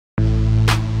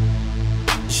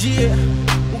Yeah,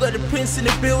 we got the prince in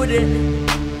the building.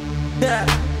 Yeah.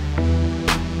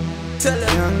 Tell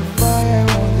him. Young fire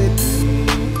on the beat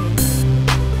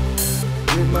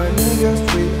with my niggas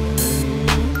free.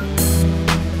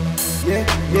 Yeah,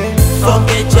 yeah.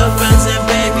 Forget your friends and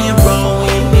baby and roll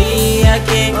with me. I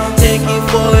can take you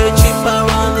for a trip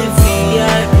around the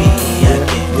VIP. I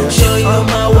can show you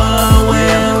my world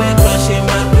where we're crushing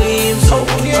my dreams. So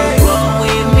won't you roll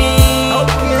with me?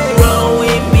 Roll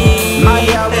with me. My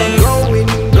yeah, we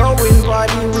going,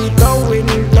 party we going.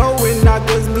 I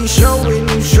guess we showing.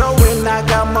 I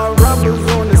got my rubbers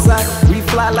on the side. We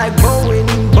fly like Boeing.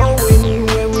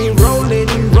 When we rolling.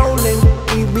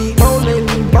 We be bowling.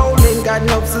 Got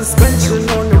no suspension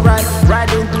on the ride.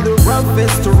 Riding through the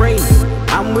roughest terrain.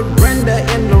 I'm with Brenda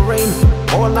in the rain.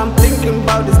 All I'm thinking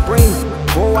about is brain.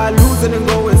 Before I lose it and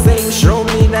go insane. Show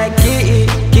me that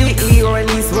kitty, or at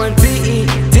least one TE.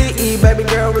 Baby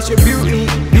girl, it's your beauty,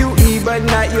 but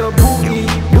not your booty.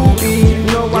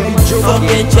 No, I'm joking.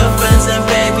 Forget your friends and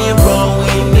baby and roll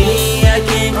with me. I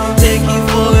can take you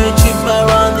for a trip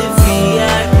around the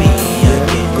VIP. I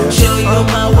can show you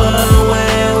my world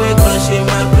where we're crushing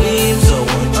my dreams. So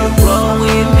won't you roll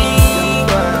with me?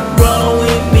 Roll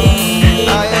with me. I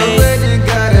already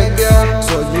got a girl,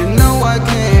 so you know I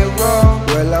can't roll.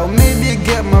 Well, I'll maybe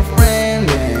get my friend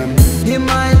and he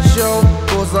might show.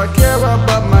 Cause I care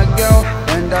about my girl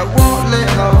and I won't let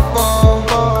her fall.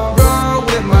 Roll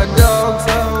with my dogs,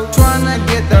 tryna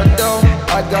get that dough.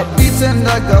 I got beats and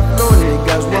I got flow.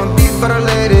 Niggas want beat, but I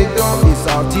let it go. It's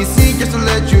RTC just to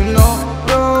let you know.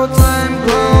 Roll time,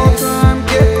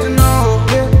 get to know.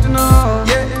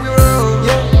 Yeah,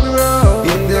 we roll.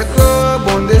 In the club,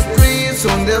 on the streets,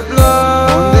 on the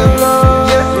block.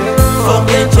 Yeah.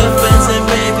 Forget your friends and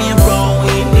baby and roll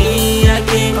with me. I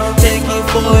can take you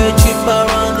for a trip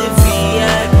around the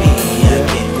VIP. I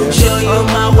can show you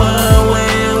my world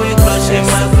where we're crushing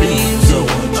my dreams. So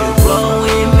won't you roll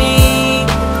with me?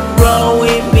 Roll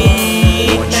with me.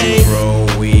 Won't you roll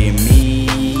with me?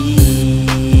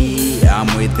 I'm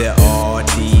with the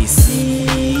RTC.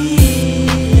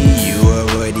 You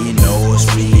already know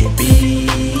Street B.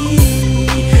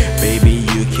 Baby,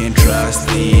 you can trust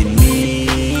in me.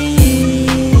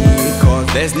 Cause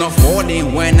there's no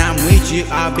falling when I'm with you.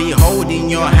 I'll be holding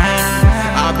your hand.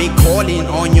 I'll be calling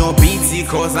on your BT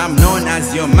cause I'm known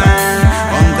as your man.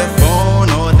 On the phone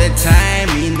all the time,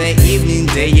 in the evening,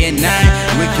 day and night.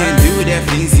 We can do the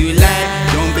things you like.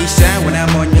 Don't be shy when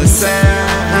I'm on your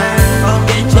side.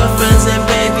 Forget your friends and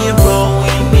baby and roll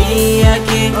with me. I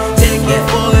can take you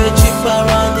for a trip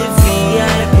around the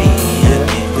VIP. I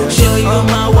can show you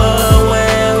my world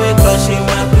where we're crushing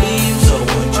my dreams. So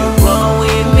won't you roll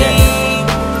with me?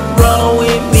 Roll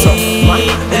with me.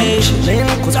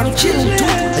 Chillin', cause I'm chillin' too.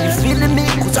 Are you feeling me?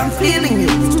 Cause I'm feeling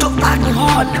you. Stop acting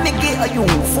hard, let me get you.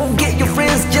 Forget your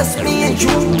friends, just me and you.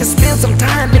 Can spend some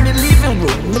time in the living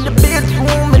room, in the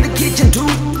bedroom, in the kitchen too.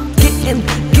 Getting,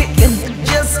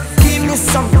 just give me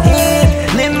some head.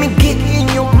 Let me get in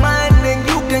your mind and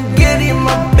you can get in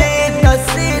my bed. I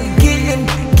said getting,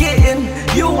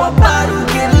 you about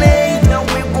to get laid. Now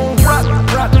we gon' rock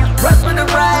with the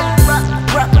right,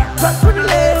 rock with the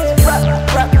left,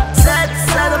 rock. Side,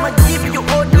 I'ma give you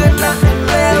all the nothing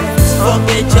left.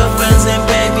 Forget your friends and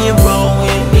baby and roll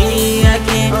with me. I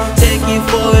can take you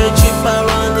for a trip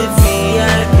around the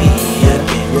VIP. I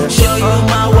can show you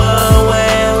my world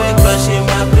where we're crushing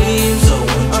my dreams. So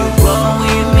won't you roll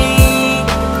with me?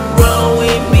 Roll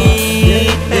with me.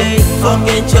 Hey,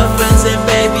 forget your friends and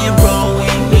baby and